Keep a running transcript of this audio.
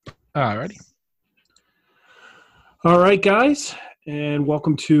Alrighty. All right, guys, and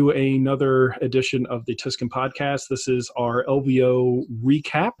welcome to another edition of the Tizcan podcast. This is our LVO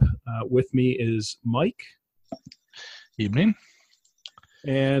recap. With me is Mike. Evening.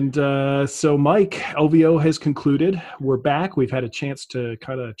 And so, Mike, LVO has concluded. We're back. We've had a chance to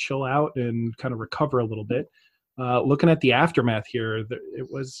kind of chill out and kind of recover a little bit. Looking at the aftermath here, it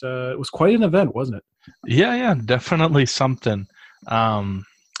was quite an event, wasn't it? Yeah, definitely something.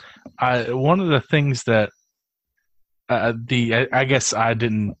 One of the things that I guess I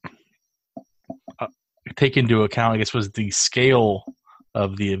didn't take into account, I guess, was the scale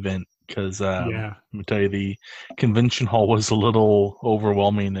of the event. Because let me tell you, the convention hall was a little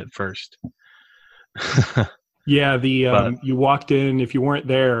overwhelming at first. Yeah, you walked in. If you weren't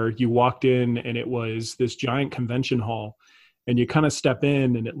there, you walked in, and it was this giant convention hall. And you kind of step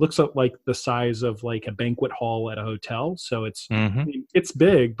in, and it looks like the size of like a banquet hall at a hotel. So it's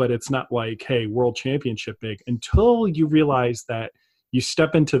big, but it's not like, hey, world championship big. Until you realize that you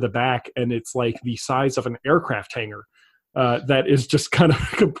step into the back, and it's like the size of an aircraft hangar. That is just kind of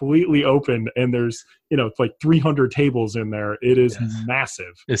completely open, and there's it's like 300 tables in there. It is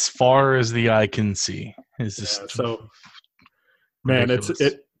massive, as far as the eye can see. It's just man, ridiculous.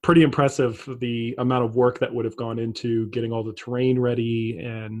 it's pretty impressive the amount of work that would have gone into getting all the terrain ready,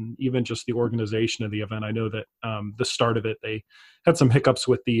 and even just the organization of the event. I know that the start of it, they had some hiccups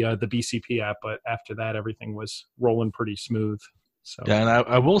with the BCP app, but after that, everything was rolling pretty smooth. So. Yeah, and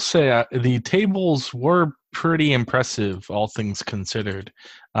I will say the tables were pretty impressive, all things considered.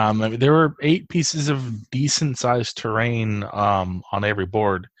 I mean, there were 8 pieces of decent-sized terrain on every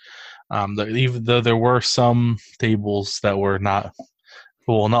board. Even though there were some tables that were not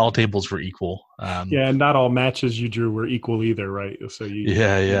all tables were equal. Yeah, not all matches you drew were equal either, right? So you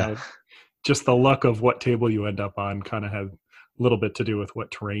know, just the luck of what table you end up on kind of had a little bit to do with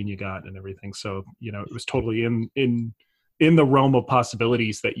what terrain you got and everything. So it was totally in the realm of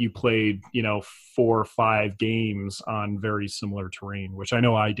possibilities that you played 4 or 5 games on very similar terrain, which I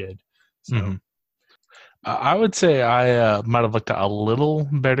know I did. So. I would say I might have looked a little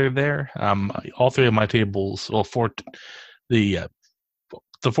better there. All 3 of my tables,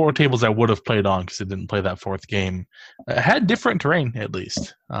 the 4 tables I would have played on, because I didn't play that 4th game, had different terrain at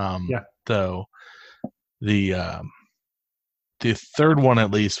least. Though the 3rd one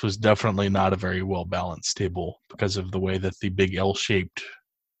at least was definitely not a very well balanced table because of the way that the big L-shaped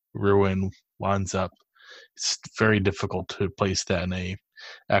ruin winds up. It's very difficult to place that in a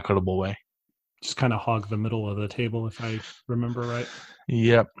equitable way. Just kind of hog the middle of the table, if I remember right.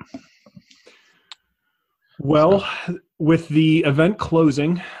 Yep. Well, with the event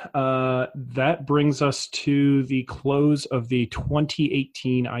closing, that brings us to the close of the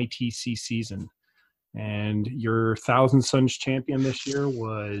 2018 ITC season. And your Thousand Suns champion this year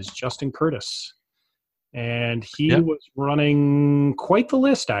was Justin Curtis. And he was running quite the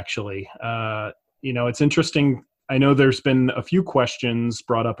list, actually. It's interesting. I know there's been a few questions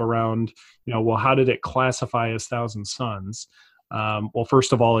brought up around, well, how did it classify as Thousand Suns? Well,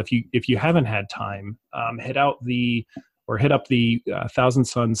 first of all, if you haven't had time, hit up the Thousand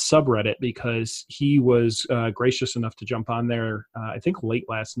Suns subreddit, because he was gracious enough to jump on there, I think late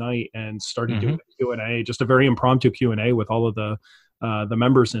last night, and started doing a Q&A, just a very impromptu Q&A with all of the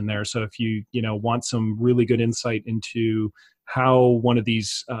members in there. So if you want some really good insight into how one of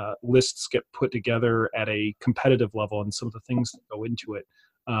these lists get put together at a competitive level and some of the things that go into it,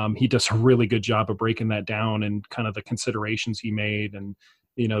 he does a really good job of breaking that down and kind of the considerations he made, and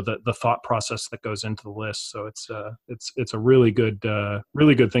the thought process that goes into the list. So it's a really good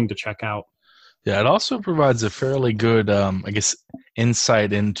thing to check out. Yeah, it also provides a fairly good,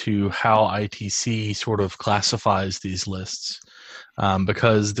 insight into how ITC sort of classifies these lists.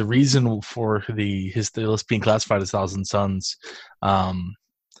 Because the reason for the list being classified as Thousand Suns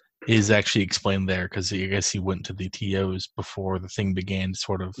is actually explained there, because I guess he went to the TOs before the thing began to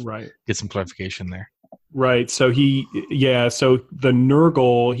sort of get some clarification there. Right. So so the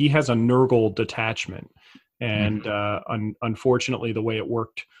Nurgle, he has a Nurgle detachment, and unfortunately the way it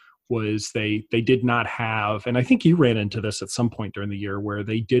worked was they did not have, and I think you ran into this at some point during the year, where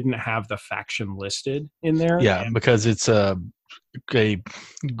they didn't have the faction listed in there. Yeah, because it's a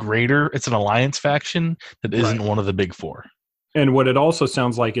greater, it's an alliance faction that isn't one of the big 4. And what it also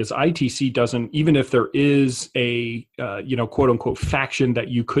sounds like is ITC doesn't, even if there is a, quote unquote faction that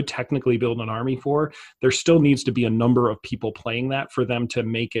you could technically build an army for, there still needs to be a number of people playing that for them to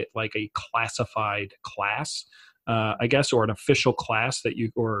make it like a classified class, I guess, or an official class that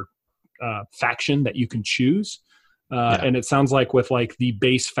or faction that you can choose. And it sounds like with like the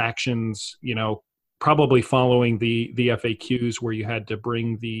base factions, probably following the FAQs where you had to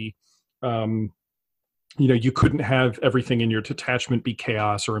bring the you couldn't have everything in your detachment be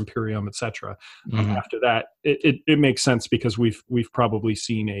chaos or Imperium, etc. Hmm. After that, it makes sense because we've probably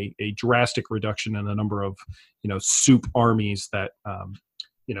seen a drastic reduction in the number of soup armies that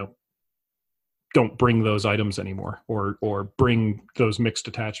you know don't bring those items anymore or bring those mixed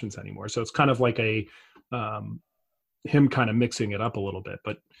detachments anymore. So it's kind of like a him kind of mixing it up a little bit,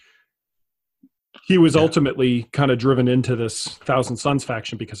 but he was Yeah. ultimately kind of driven into this Thousand Sons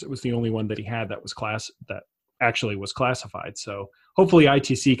faction because it was the only one that he had that was that actually was classified. So hopefully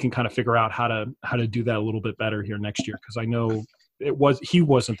ITC can kind of figure out how to do that a little bit better here next year, because I know he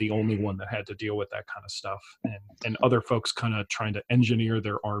wasn't the only one that had to deal with that kind of stuff, and other folks kind of trying to engineer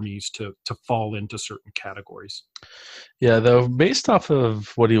their armies to fall into certain categories. Yeah, though, based off of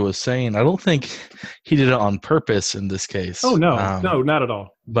what he was saying, I don't think he did it on purpose in this Oh case. no, no, not at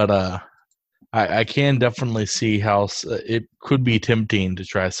all. But I can definitely see how it could be tempting to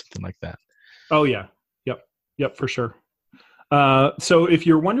try something like that. Oh yeah, yep, for sure. So if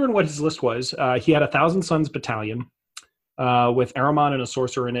you're wondering what his list was, he had a Thousand Sons battalion with Aramon and a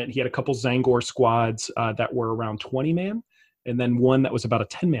sorcerer in it. He had a couple Zangor squads that were around 20 man, and then one that was about a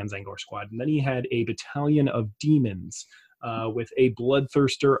 10-man Zangor squad. And then he had a battalion of demons with a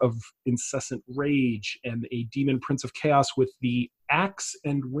Bloodthirster of incessant rage and a Demon Prince of Chaos with the axe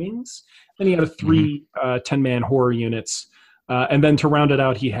and wings. Then he had a three 10-man horror units. And then to round it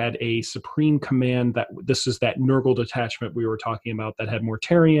out, he had a Supreme Command. This is that Nurgle detachment we were talking about that had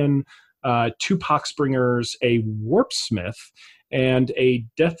Mortarion, two Poxbringers, a Warpsmith, and a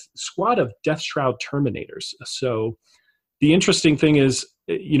squad of Death Shroud Terminators. So the interesting thing is,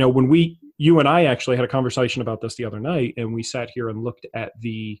 when you and I actually had a conversation about this the other night, and we sat here and looked at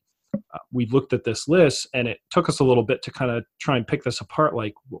this list, and it took us a little bit to kind of try and pick this apart.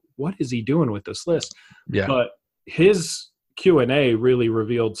 Like, what is he doing with this list? Yeah. But his Q&A really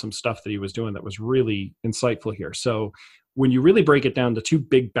revealed some stuff that he was doing that was really insightful here. So when you really break it down, the two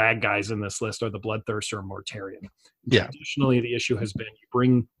big bad guys in this list are the Bloodthirster and Mortarion. Yeah. Traditionally, the issue has been you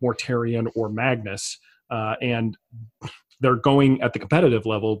bring Mortarion or Magnus, and they're going at the competitive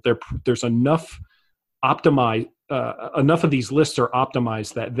level. There's enough enough of these lists are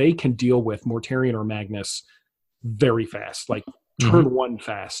optimized that they can deal with Mortarion or Magnus very fast, like turn one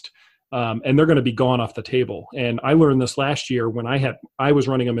fast. And they're going to be gone off the table. And I learned this last year when I was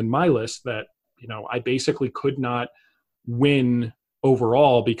running them in my list that, I basically could not win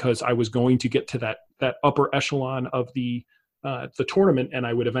overall because I was going to get to that upper echelon of the tournament, and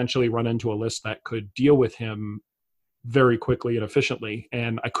I would eventually run into a list that could deal with him very quickly and efficiently,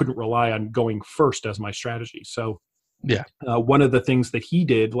 and I couldn't rely on going first as my strategy. So yeah, one of the things that he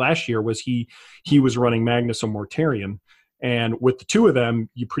did last year was he was running Magnus and Mortarion, and with the two of them,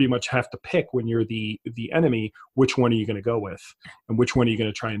 you pretty much have to pick when you're the enemy, which one are you going to go with, and which one are you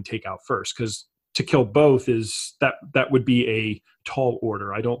going to try and take out first? Because to kill both that would be a tall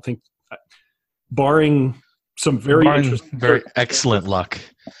order. I don't think, barring some very excellent luck.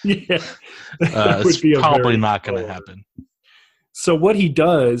 Yeah, it's probably not going to happen. So what he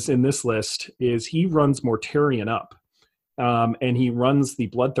does in this list is he runs Mortarion up, and he runs the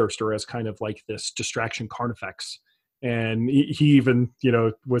Bloodthirster as kind of like this distraction Carnifex. And he even,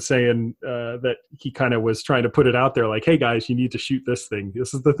 was saying that he kind of was trying to put it out there like, hey, guys, you need to shoot this thing.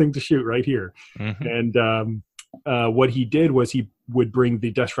 This is the thing to shoot right here. Mm-hmm. And what he did was he would bring the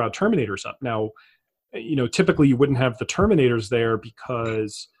Death Shroud Terminators up. Now, typically you wouldn't have the Terminators there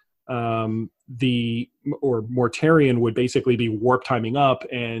because Mortarion would basically be warp timing up,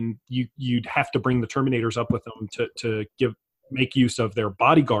 and you'd have to bring the Terminators up with them to make use of their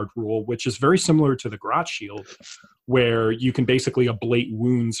bodyguard rule, which is very similar to the Grot Shield, where you can basically ablate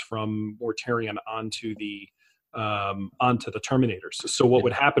wounds from Mortarion onto the Terminators. So what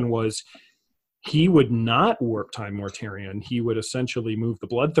would happen was he would not warp time Mortarion. He would essentially move the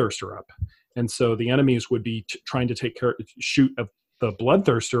Bloodthirster up, and so the enemies would be trying to shoot the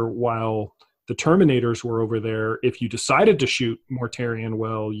Bloodthirster while the Terminators were over there. If you decided to shoot Mortarion,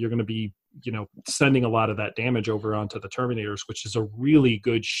 well, you're going to be sending a lot of that damage over onto the Terminators, which is a really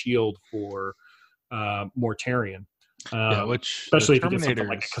good shield for Mortarion. Especially if you get something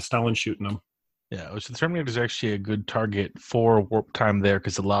like a Castellan shooting them. Yeah, which the Terminator is actually a good target for warp time there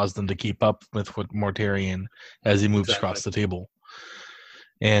because it allows them to keep up with Mortarion as he moves across the table.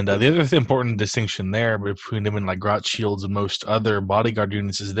 And the other important distinction there between them and like Grot Shields and most other bodyguard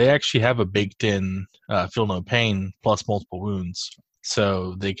units is they actually have a baked-in feel no pain plus multiple wounds.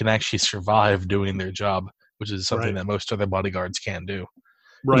 So they can actually survive doing their job, which is something that most other bodyguards can't do.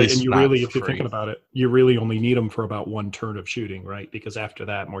 At Right, and least you not really, for if you're thinking free. about it, you really only need him for about one turn of shooting, right? Because after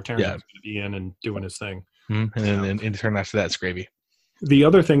that, Mortarian's Yeah. going to be in and doing his thing. And So then in turn after that, it's gravy. the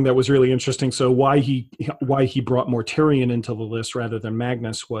other thing that was really interesting, so why he brought Mortarion into the list rather than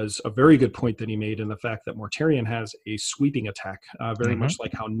Magnus was a very good point that he made in the fact that Mortarion has a sweeping attack, very much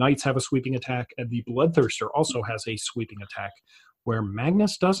like how Knights have a sweeping attack, and the Bloodthirster also has a sweeping attack, where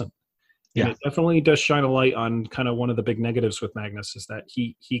Magnus doesn't. And Yeah. it definitely does shine a light on kind of one of the big negatives with Magnus is that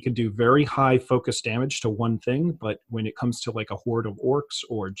he can do very high focus damage to one thing, but when it comes to like a horde of orcs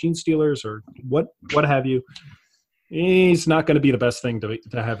or gene stealers or what have you, he's not going to be the best thing to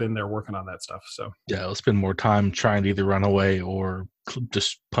have in there working on that stuff. So Yeah, he'll spend more time trying to either run away or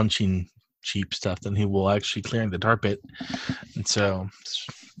just punching cheap stuff than he will actually clearing the tar pit. And so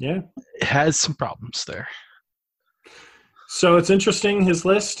yeah, it has some problems there. so it's interesting, his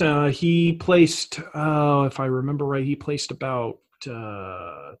list. He placed, if I remember right, he placed about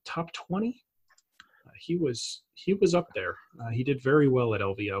top 20. He was up there. He did very well at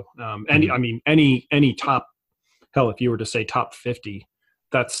LVO. I mean, any top, hell, if you were to say top 50,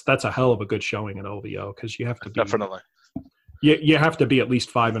 that's a hell of a good showing at LVO, because you have to be Definitely. you have to be at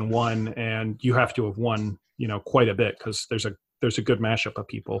least 5-1, and you have to have won, quite a bit, because there's a good mashup of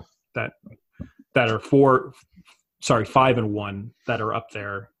people that are 5-1 that are up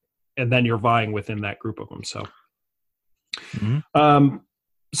there, and then you're vying within that group of them. So,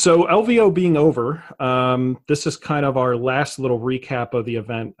 so LVO being over, this is kind of our last little recap of the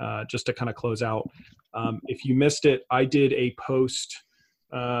event, just to kind of close out. If you missed it, I did a post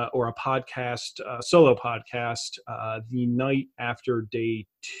or a podcast, solo podcast, the night after day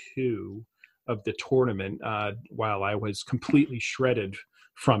 2 of the tournament, while I was completely shredded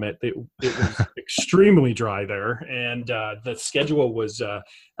from it. It was extremely dry there, and the schedule was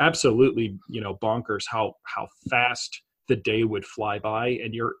absolutely, bonkers. How fast the day would fly by,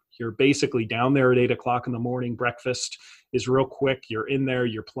 and you're basically down there at 8:00 in the morning. Breakfast is real quick. You're in there,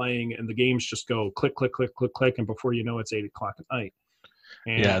 you're playing, and the games just go click, click, click, click, click, and before you know it's 8:00 at night.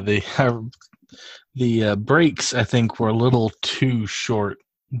 And yeah, the breaks I think were a little too short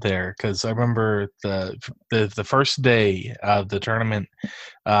there, because I remember the first day of the tournament,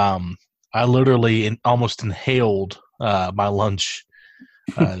 I literally almost inhaled my lunch,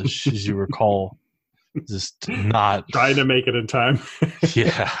 as you recall, just not trying to make it in time.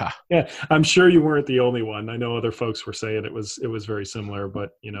 Yeah. Yeah, I'm sure you weren't the only one. I know other folks were saying it was very similar,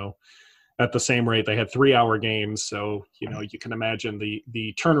 but at the same rate, they had 3-hour games, so you can imagine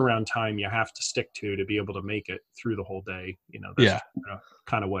the turnaround time you have to stick to be able to make it through the whole day. That's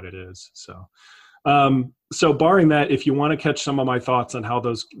kind of what it is. So, so barring that, if you want to catch some of my thoughts on how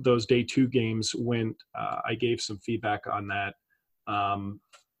those day 2 games went, I gave some feedback on that. I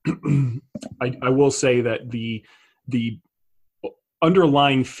will say that the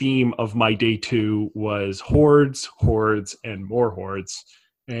underlying theme of my day 2 was hordes, and more hordes.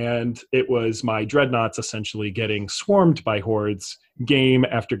 And it was my dreadnoughts essentially getting swarmed by hordes game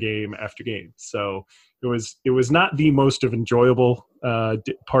after game after game. So it was not the most enjoyable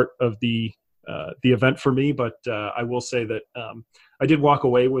part of the event for me, but I will say that I did walk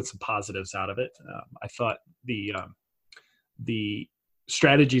away with some positives out of it. I thought the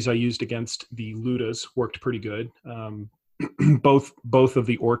strategies I used against the Ludas worked pretty good. Both of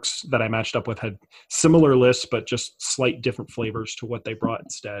the orcs that I matched up with had similar lists, but just slight different flavors to what they brought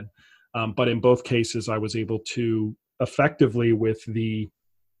instead. But in both cases, I was able to effectively, with the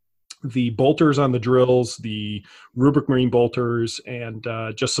bolters on the drills, the Rubric Marine bolters, and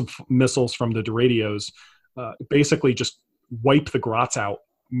just some missiles from the radios, basically just wipe the Grots out,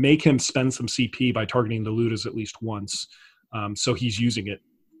 make him spend some CP by targeting the Ludas at least once. So he's using it.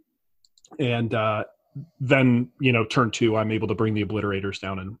 And then, turn 2, I'm able to bring the obliterators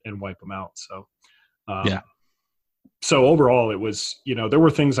down and wipe them out. So, so overall it was, there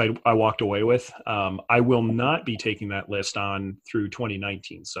were things I walked away with. I will not be taking that list on through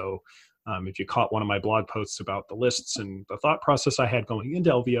 2019. So, if you caught one of my blog posts about the lists and the thought process I had going into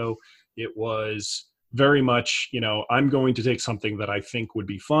LVO, it was very much, I'm going to take something that I think would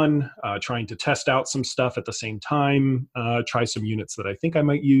be fun, trying to test out some stuff at the same time, try some units that I think I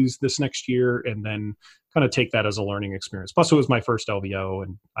might use this next year, and then kind of take that as a learning experience. Plus, it was my first LVO,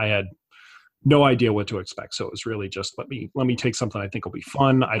 and I had no idea what to expect. So it was really just, let me take something I think will be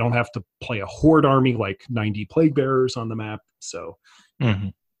fun. I don't have to play a horde army like 90 plague bearers on the map. So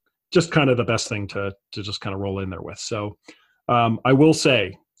just kind of the best thing to just kind of roll in there with. So I will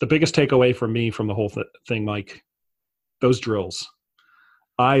say, the biggest takeaway for me from the whole thing, Mike, those drills.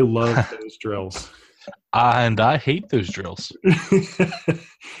 I love those drills. And I hate those drills.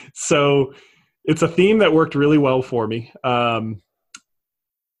 So it's a theme that worked really well for me.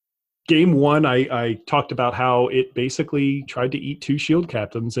 game one, I talked about how it basically tried to eat 2 shield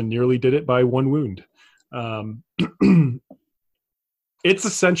captains and nearly did it by 1 wound. It's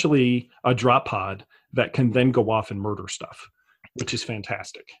essentially a drop pod that can then go off and murder stuff, which is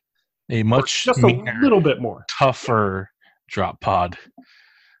fantastic. A much just meaner, a little bit more tougher drop pod.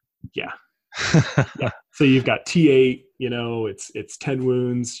 Yeah. Yeah. So you've got T8, it's 10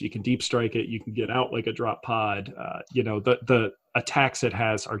 wounds. You can deep strike it. You can get out like a drop pod. The attacks it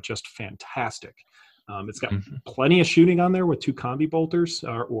has are just fantastic. It's got plenty of shooting on there with 2 combi bolters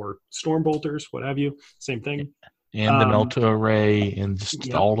or storm bolters, what have you. Same thing. And the Melta array and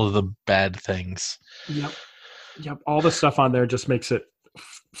just all of the bad things. Yep. All the stuff on there just makes it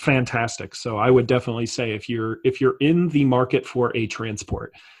fantastic. So I would definitely say if you're in the market for a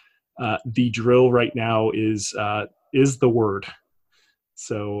transport, the drill right now is the word.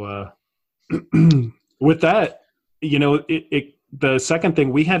 So with that, the second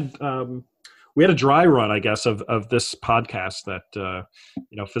thing we had a dry run, I guess, of this podcast that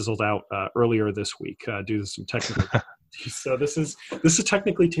fizzled out earlier this week due to some technical. So this is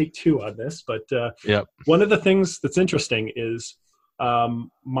technically take 2 on this, but one of the things that's interesting is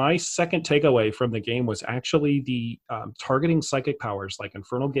my second takeaway from the game was actually the targeting psychic powers like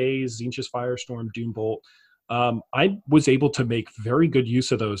Infernal Gaze, Zinch's Firestorm, Doom Bolt. I was able to make very good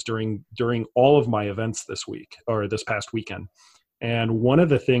use of those during all of my events this week or this past weekend. And one of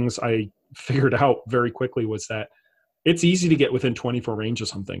the things I figured out very quickly was that it's easy to get within 24 range of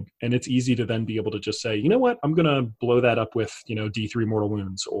something. And it's easy to then be able to just say, you know what, I'm going to blow that up with, D3 Mortal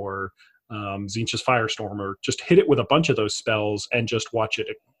Wounds or Zinch's Firestorm, or just hit it with a bunch of those spells and just watch it,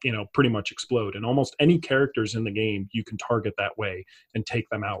 pretty much explode. And almost any characters in the game, you can target that way and take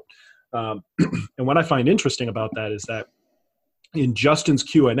them out. And what I find interesting about that is that in Justin's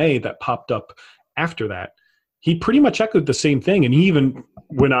Q&A that popped up after that, he pretty much echoed the same thing. And he even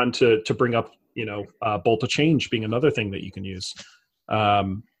went on to bring up, Bolt of Change being another thing that you can use.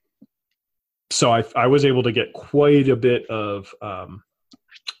 So I was able to get quite a bit of,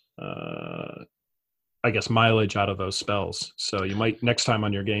 mileage out of those spells. So you might, next time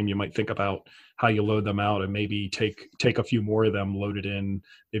on your game, you might think about how you load them out and maybe take a few more of them loaded in,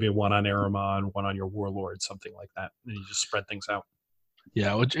 maybe 1 on Aramon, 1 on your Warlord, something like that. And you just spread things out.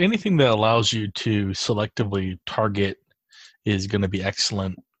 Yeah, which anything that allows you to selectively target is going to be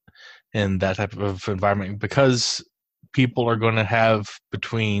excellent in that type of environment, because people are going to have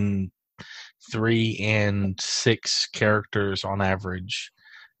between 3 and 6 characters on average.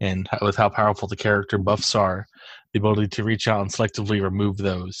 And with how powerful the character buffs are, the ability to reach out and selectively remove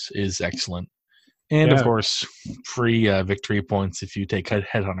those is excellent. And of course, free victory points if you take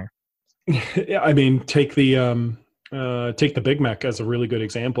Headhunter. Yeah, I mean, take the Big Mech as a really good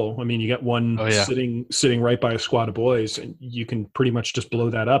example. I mean, you get one sitting right by a squad of boys, and you can pretty much just blow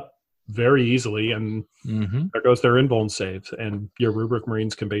that up very easily, and there goes their invuln save, and your Rubric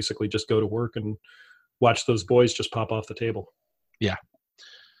Marines can basically just go to work and watch those boys just pop off the table. Yeah.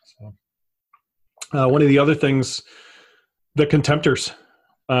 So, one of the other things, the Contemptors,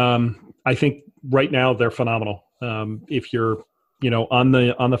 I think right now they're phenomenal. If you're, on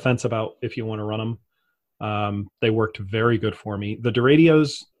the fence about if you want to run them, they worked very good for me. The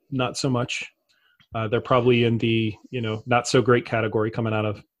Duradios, not so much. They're probably in the, not so great category coming out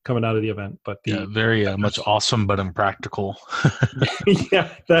of the event, but very much awesome but impractical. Yeah,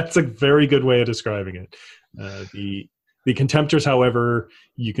 that's a very good way of describing it. The Contemptors, however,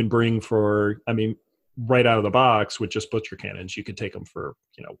 you can bring for, right out of the box with just butcher cannons, you could take them for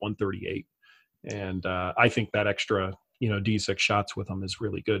 138, and I think that extra D6 shots with them is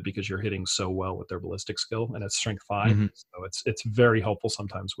really good because you're hitting so well with their ballistic skill, and it's strength 5, so it's very helpful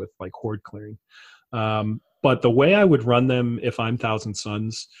sometimes with like horde clearing. But the way I would run them if I'm Thousand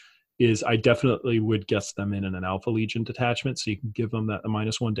Suns is I definitely would guess them in an Alpha Legion detachment, so you can give them that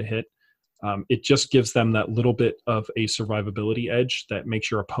 -1 to hit. It just gives them that little bit of a survivability edge that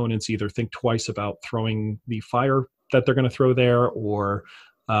makes your opponents either think twice about throwing the fire that they're going to throw there, or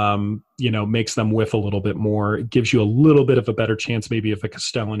makes them whiff a little bit more. It gives you a little bit of a better chance maybe if a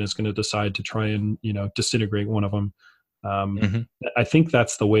Castellan is going to decide to try and disintegrate one of them. I think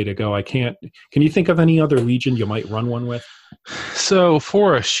that's the way to go. Can you think of any other Legion you might run one with? So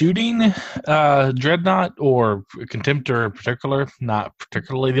for a shooting Dreadnought or Contemptor in particular, not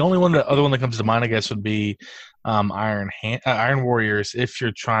particularly. The only other one that comes to mind, I guess, would be Iron Warriors if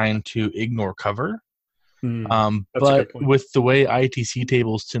you're trying to ignore cover. But with the way ITC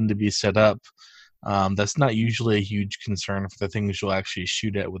tables tend to be set up, that's not usually a huge concern for the things you'll actually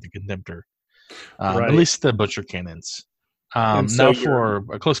shoot at with the Contemptor. Right. At least the butcher cannons. Now for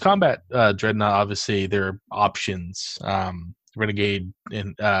a close combat Dreadnought, obviously there are options. Renegade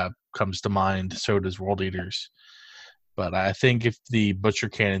and comes to mind. So does World Eaters. But I think if the Butcher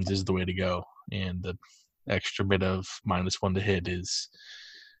Cannons is the way to go, and the extra bit of -1 to hit is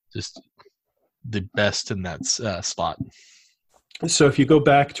just the best in that spot. So if you go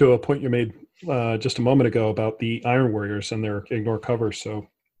back to a point you made just a moment ago about the Iron Warriors and their ignore cover, so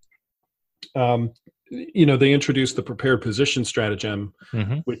they introduced the prepared position stratagem,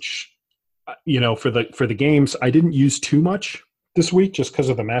 which for the games I didn't use too much this week just because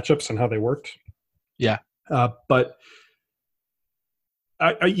of the matchups and how they worked. Yeah, but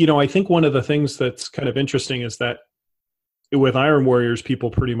I think one of the things that's kind of interesting is that with Iron Warriors,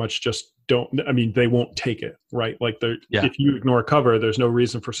 people pretty much just don't. I mean, they won't take it, right? Like, if you ignore cover, there's no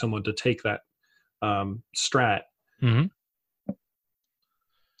reason for someone to take that strat. Mm-hmm.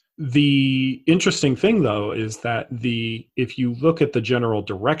 The interesting thing, though, is that if you look at the general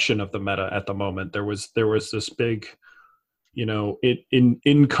direction of the meta at the moment, there was this big,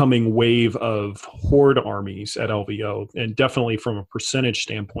 incoming wave of horde armies at LVO, and definitely from a percentage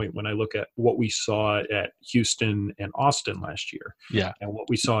standpoint, when I look at what we saw at Houston and Austin last year, and what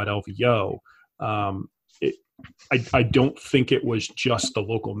we saw at LVO, I don't think it was just the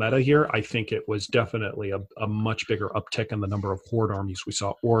local meta here. I think it was definitely a much bigger uptick in the number of horde armies. We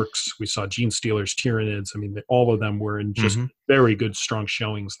saw orcs, we saw gene stealers, tyranids. I mean, all of them were in just very good, strong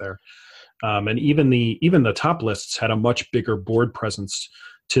showings there. And even the top lists had a much bigger board presence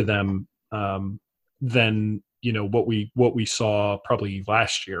to them than what we saw probably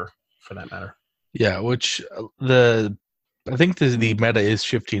last year, for that matter. Yeah, which I think the meta is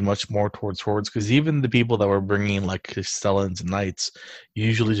shifting much more towards hordes, because even the people that were bringing like Castellans and Knights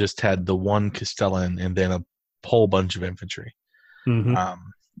usually just had the one Castellan and then a whole bunch of infantry,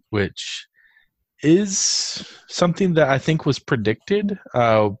 which is something that I think was predicted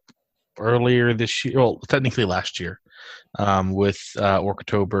earlier this year, well, technically last year, with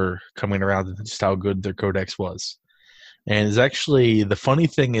Orktober coming around, and just how good their codex was. And it's actually, the funny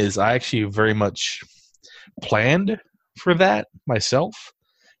thing is, I actually very much planned for that myself,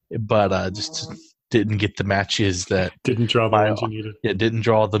 but just didn't get the matches that didn't draw the ones you needed. Yeah, didn't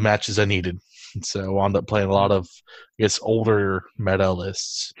draw the matches I needed. So I wound up playing a lot of, I guess, older meta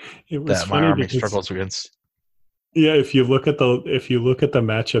lists that my army struggles against. Yeah, if you look at the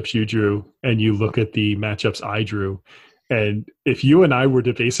matchups you drew and you look at the matchups I drew, and if you and I were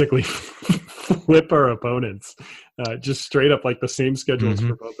to basically flip our opponents, just straight up like the same schedules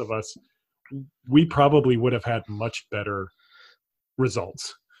for both of us, we probably would have had much better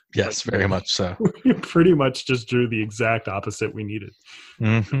results. Yes, very much so. We pretty much just drew the exact opposite we needed.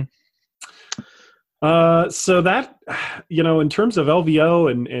 So that, in terms of LVO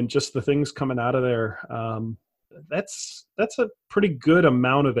and just the things coming out of there, that's a pretty good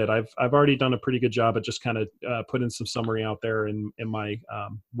amount of it. I've already done a pretty good job at just kind of putting some summary out there in my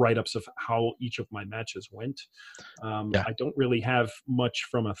write-ups of how each of my matches went. I don't really have much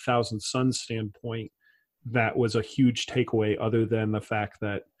from a Thousand Suns standpoint that was a huge takeaway, other than the fact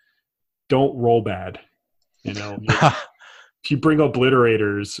that don't roll bad. If you bring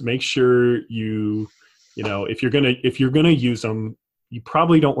obliterators, make sure if you're gonna use them, you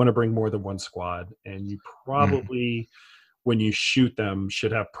probably don't want to bring more than one squad, and you probably, when you shoot them,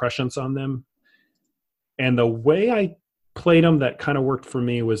 should have prescience on them. And the way I played them that kind of worked for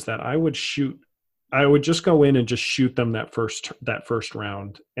me was that I would just go in and just shoot them that first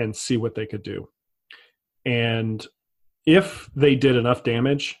round and see what they could do. And if they did enough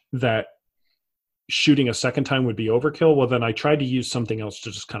damage that shooting a second time would be overkill, well, then I tried to use something else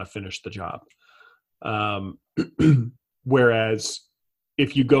to just kind of finish the job. Whereas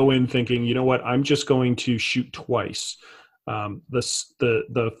if you go in thinking, you know what, I'm just going to shoot twice,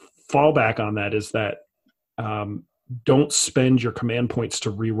 the fallback on that is that don't spend your command points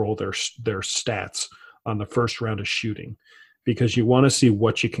to reroll their stats on the first round of shooting, because you want to see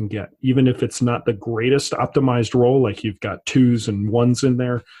what you can get. Even if it's not the greatest optimized roll, like you've got 2s and 1s in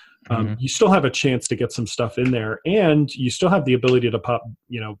there, you still have a chance to get some stuff in there, and you still have the ability to pop,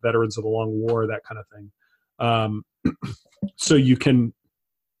 Veterans of the Long War, that kind of thing. So you can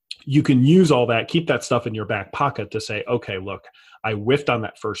use all that, keep that stuff in your back pocket to say, okay, look, I whiffed on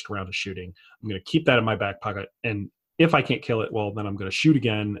that first round of shooting. I'm going to keep that in my back pocket, and if I can't kill it, well, then I'm going to shoot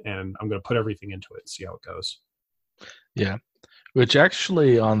again, and I'm going to put everything into it and see how it goes. Yeah. Which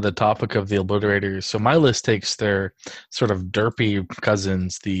actually, on the topic of the obliterators, so my list takes their sort of derpy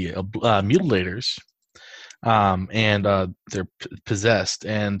cousins, the mutilators, and they're possessed.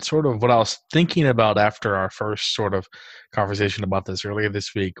 And sort of what I was thinking about after our first sort of conversation about this earlier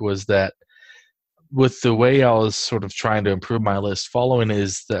this week was that with the way I was sort of trying to improve my list following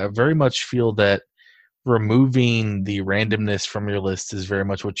is that I very much feel that removing the randomness from your list is very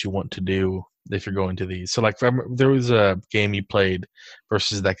much what you want to do if you're going to these. So, like, there was a game you played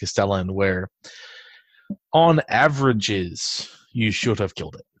versus that Castellan where, on averages, you should have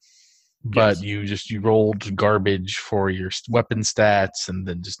killed it, but Yes. you rolled garbage for your weapon stats, and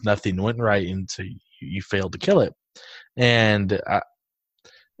then just nothing went right, and so you failed to kill it. And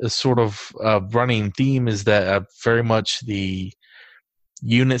a sort of running theme is that very much the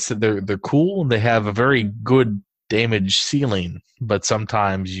units that they're cool, they have a very good damage ceiling, but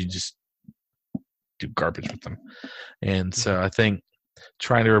sometimes you just do garbage with them. And so I think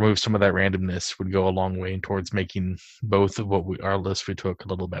trying to remove some of that randomness would go a long way towards making both of our list we took a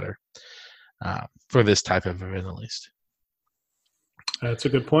little better for this type of event, at least. That's a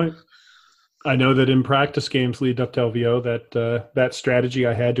good point. I know that in practice games lead up to LVO, that strategy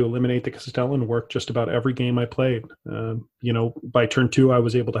I had to eliminate the Castellan worked just about every game I played. By turn 2, I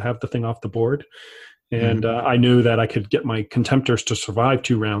was able to have the thing off the board, and I knew that I could get my Contemptors to survive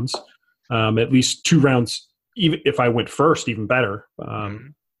 2 rounds, at least 2 rounds. Even if I went first, even better.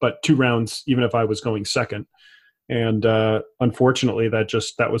 But 2 rounds, even if I was going second. And unfortunately,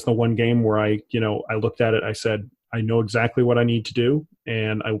 that was the one game where I looked at it. I said, I know exactly what I need to do,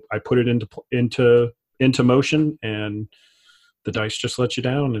 and I put it into motion, and the dice just let you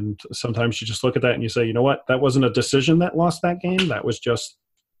down. And sometimes you just look at that and you say, you know what, that wasn't a decision that lost that game. That was just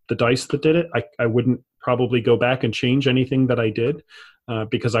the dice that did it. I wouldn't probably go back and change anything that I did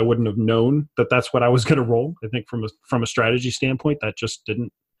because I wouldn't have known that that's what I was going to roll. I think from a strategy standpoint, that just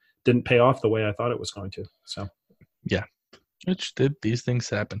didn't pay off the way I thought it was going to. So yeah, which did these things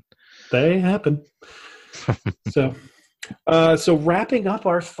happen? They happen. So wrapping up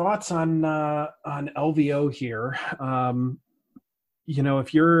our thoughts on LVO here,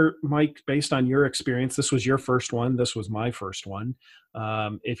 if you're Mike, based on your experience, this was your first one, this was my first one.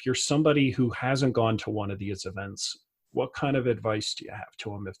 If you're somebody who hasn't gone to one of these events, what kind of advice do you have to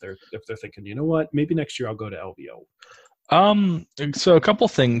them if they're thinking, you know what, maybe next year I'll go to LVO? So a couple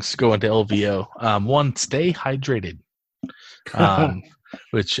things go into LVO. One, stay hydrated.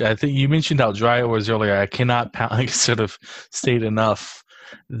 Which I think you mentioned how dry it was earlier. I cannot sort of state enough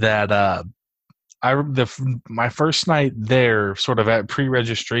that my first night there, sort of at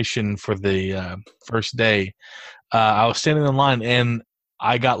pre-registration for the first day, I was standing in line and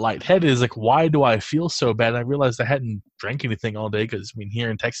I got lightheaded. It's like, why do I feel so bad? And I realized I hadn't drank anything all day because,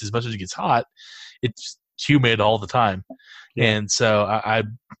 here in Texas, as much as it gets hot, it's humid all the time. Yeah. And so I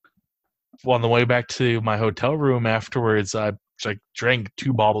on the way back to my hotel room afterwards, I drank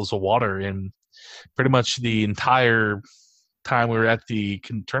 2 bottles of water, and pretty much the entire time we were at the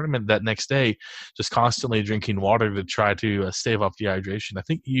tournament that next day, just constantly drinking water to try to stave off dehydration. I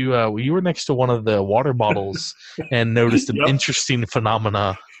think you were next to one of the water bottles and noticed an interesting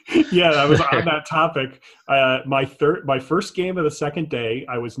phenomena. Yeah, I was on that topic. My first game of the second day,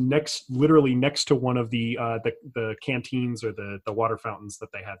 I was literally next to one of the canteens or the water fountains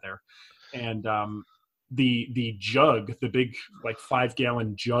that they had there, and the jug, the big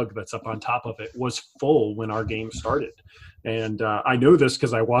 5-gallon jug that's up on top of it, was full when our game started. And I know this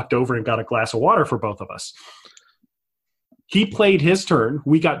because I walked over and got a glass of water for both of us. He played his turn.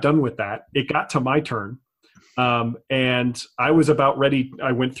 We got done with that. It got to my turn. And I was about ready.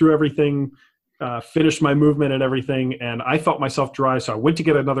 I went through everything, finished my movement and everything, and I felt myself dry. So I went to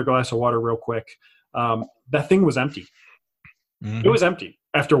get another glass of water real quick. That thing was empty. Mm-hmm. It was empty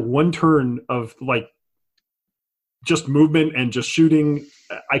after one turn of just movement and just shooting.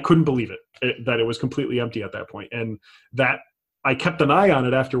 I couldn't believe that it was completely empty at that point. And that I kept an eye on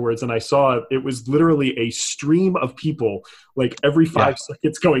it afterwards, and I saw it was literally a stream of people every 5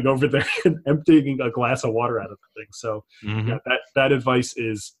 seconds going over there and emptying a glass of water out of the thing. So that advice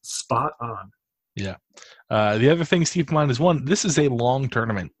is spot on. Yeah. The other thing to keep in mind is, one, this is a long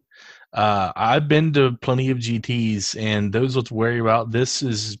tournament. I've been to plenty of GTs, and those let's worry about. This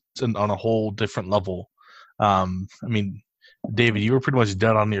is on a whole different level. David, you were pretty much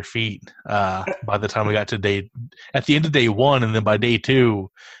dead on your feet by the time we got to at the end of day 1, and then by day 2,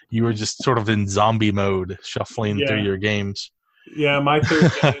 you were just sort of in zombie mode, shuffling through your games. Yeah, my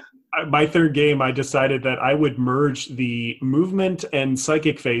third game, I decided that I would merge the movement and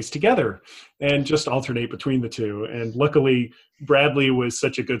psychic phase together and just alternate between the two. And luckily, Bradley was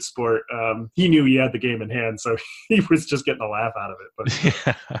such a good sport. He knew he had the game in hand, so he was just getting a laugh out of it.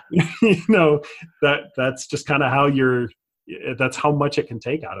 But that's just kind of that's how much it can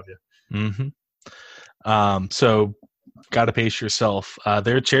take out of you. Mm-hmm. So got to pace yourself.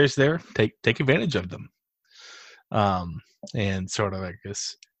 There are chairs there. Take advantage of them. And sort of, I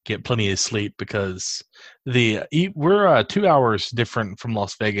guess, get plenty of sleep because we're 2 hours different from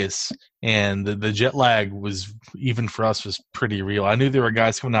Las Vegas, and the jet lag was, even for us, was pretty real. I knew there were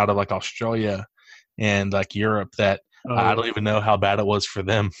guys coming out of like Australia and like Europe that I don't even know how bad it was for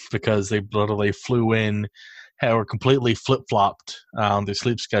them because they literally flew in, were completely flip flopped on their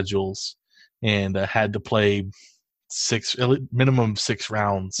sleep schedules, and had to play minimum 6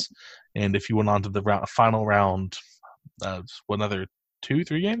 rounds. And if you went on to the final round, another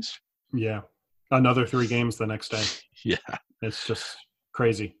 2-3 games. Yeah, another 3 games the next day. Yeah, it's just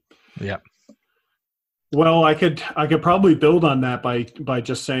crazy. Yeah. Well, I could probably build on that by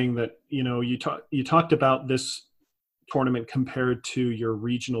just saying that, you talked about this tournament compared to your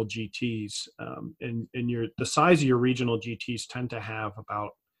regional GTs, and the size of your regional GTs tend to have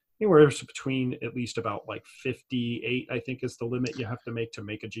about anywhere between at least about like 58, I think, is the limit you have to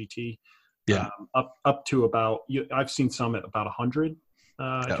make a GT. Yeah. Up to about, I've seen some at about 100.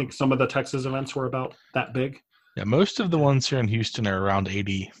 I think some of the Texas events were about that big. Yeah, most of the ones here in Houston are around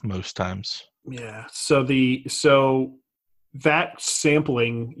 80 most times. Yeah. So that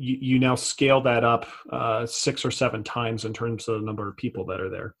sampling, you now scale that up 6 or 7 times in terms of the number of people that are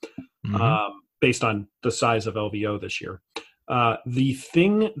there, based on the size of LVO this year. The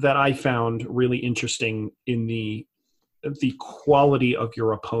thing that I found really interesting in the quality of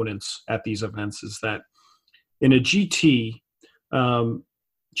your opponents at these events is that in a GT, a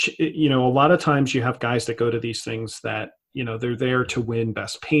lot of times you have guys that go to these things that, they're there to win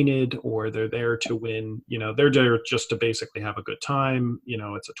best painted, or they're there to win, they're there just to basically have a good time.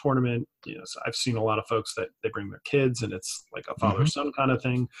 It's a tournament. So I've seen a lot of folks that they bring their kids, and it's like a father-son kind of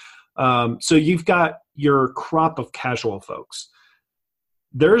thing. So you've got your crop of casual folks.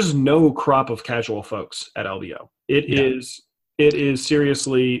 There's no crop of casual folks at LVO. It is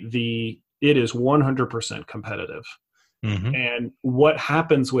seriously it is 100% competitive. And what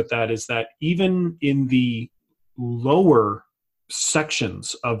happens with that is that even in the lower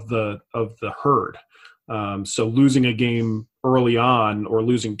sections of the herd, so losing a game early on or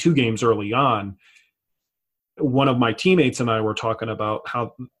losing 2 games early on, one of my teammates and I were talking about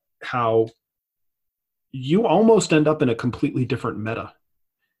how you almost end up in a completely different meta,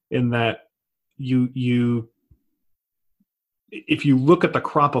 in that if you look at the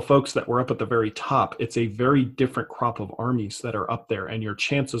crop of folks that were up at the very top, it's a very different crop of armies that are up there, and your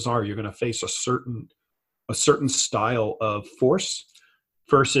chances are you're going to face a certain style of force,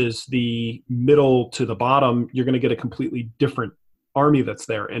 versus the middle to the bottom, you're going to get a completely different army that's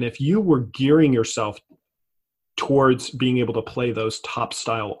there. And if you were gearing yourself towards being able to play those top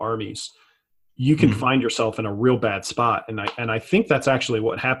style armies, you can find yourself in a real bad spot. And I think that's actually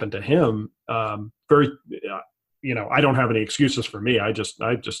what happened to him. I don't have any excuses for me. I just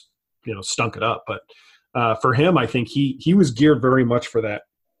stunk it up. But for him, I think he was geared very much for that.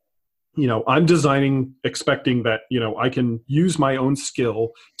 I'm designing, expecting that, I can use my own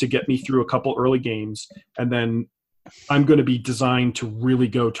skill to get me through a couple early games. And then I'm going to be designed to really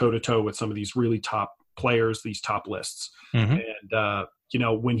go toe to toe with some of these really top players, these top lists. And,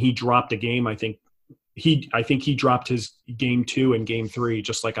 when he dropped a game, I think he dropped his game 2 and game 3,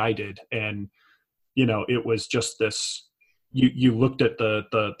 just like I did. And, it was just this, you looked at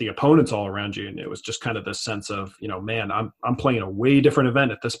the opponents all around you, and it was just kind of this sense of, man, I'm playing a way different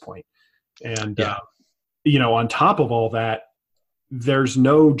event at this point. And, on top of all that, there's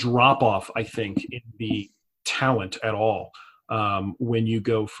no drop off, I think, in the talent at all. When you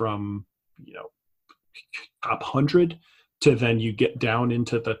go from, top 100 to then you get down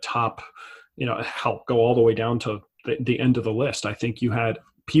into the top, go all the way down to the end of the list. I think you had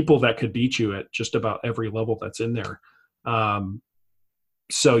people that could beat you at just about every level that's in there.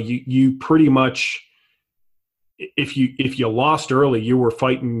 So you pretty much, if you lost early, you were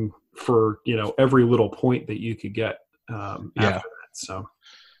fighting for, every little point that you could get after that. So,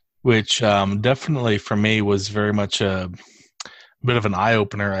 which definitely for me was very much a bit of an eye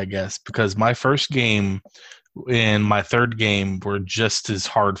opener, I guess, because my first game and my third game were just as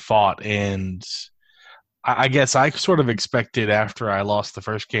hard fought. And I guess I sort of expected after I lost the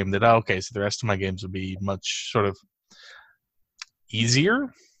first game that, so the rest of my games would be much sort of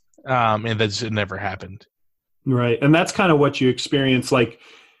easier. And that just never happened. Right. And that's kind of what you experience. Like,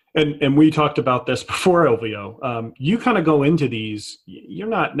 and we talked about this before LVO. You kind of go into these, you're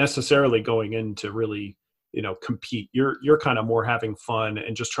not necessarily going in to really, compete. You're kind of more having fun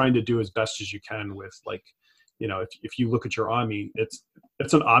and just trying to do as best as you can with, like, if you look at your army, it's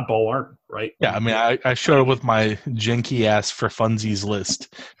an oddball army, right? Yeah, I mean, I showed up with my janky ass for funsies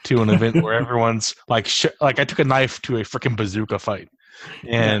list to an event where everyone's like I took a knife to a freaking bazooka fight,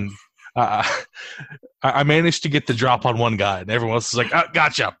 and uh, I managed to get the drop on one guy, and everyone else is like,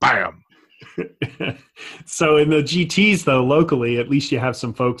 "Gotcha, bam." So in the GTs though, locally, at least you have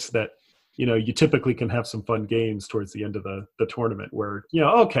some folks that, you typically can have some fun games towards the end of the tournament where,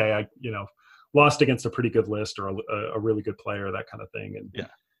 okay, I, lost against a pretty good list or a really good player, that kind of thing. And, Yeah.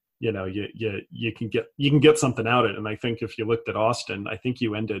 You can get something out of it. And I think if you looked at Austin, I think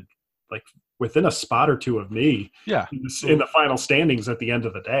you ended like within a spot or two of me Yeah. in the final standings at the end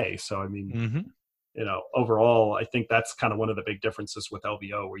of the day. So, I mean, overall, I think that's kind of one of the big differences with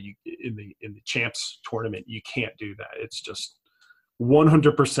LVO, where you in the champs tournament, you can't do that. It's just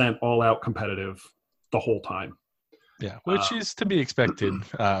 100% all out competitive the whole time. Yeah, which is to be expected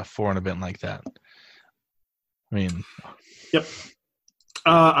for an event like that. I mean, yep.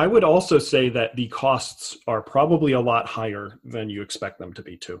 I would also say that the costs are probably a lot higher than you expect them to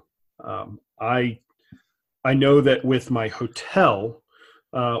be too. I know that with my hotel,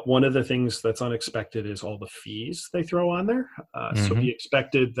 one of the things that's unexpected is all the fees they throw on there. So be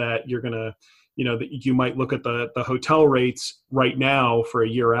expected that you're going to, that you might look at the hotel rates right now for a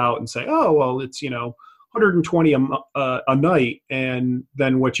year out and say, oh, well, it's, 120 a night. And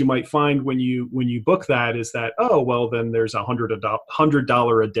then what you might find when you book that is that, oh, well, then there's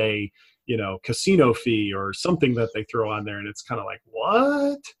 $100 a day, casino fee or something that they throw on there. And it's kind of like,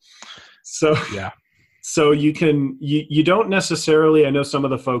 what? So, yeah. So you don't necessarily, I know some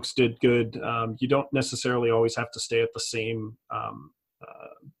of the folks did good. You don't necessarily always have to stay at the same,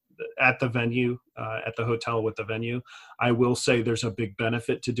 at the venue, at the hotel with the venue. I will say there's a big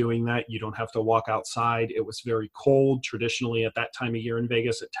benefit to doing that. You don't have to walk outside. It was very cold. Traditionally at that time of year in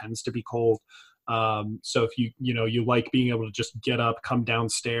Vegas, it tends to be cold. So if you like being able to just get up, come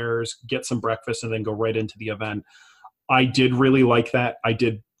downstairs, get some breakfast, and then go right into the event. I did really like that. I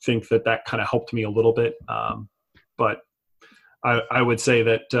did think that kind of helped me a little bit. But I would say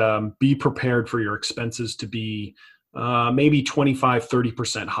that be prepared for your expenses to be maybe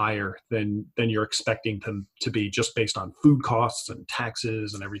 25-30% higher than you're expecting them to be, just based on food costs and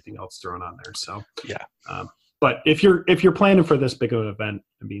taxes and everything else thrown on there. So yeah. But if you're planning for this big of an event,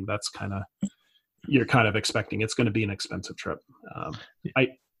 I mean, that's you're kind of expecting it's going to be an expensive trip.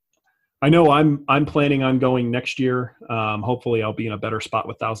 I know I'm planning on going next year. Hopefully I'll be in a better spot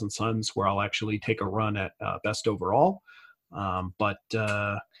with Thousand Suns where I'll actually take a run at best overall.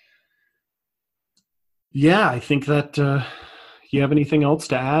 Yeah, I think that you have anything else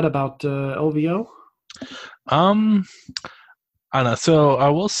to add about LVO? I don't know. So I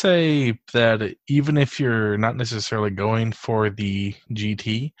will say that even if you're not necessarily going for the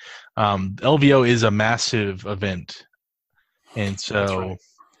GT, LVO is a massive event. And so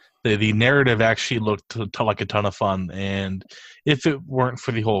the narrative actually looked like a ton of fun. And if it weren't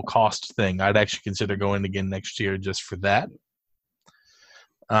for the whole cost thing, I'd actually consider going again next year just for that.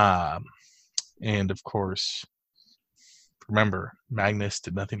 And of course, remember, Magnus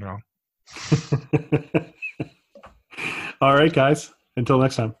did nothing wrong. All right, guys. Until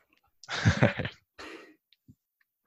next time.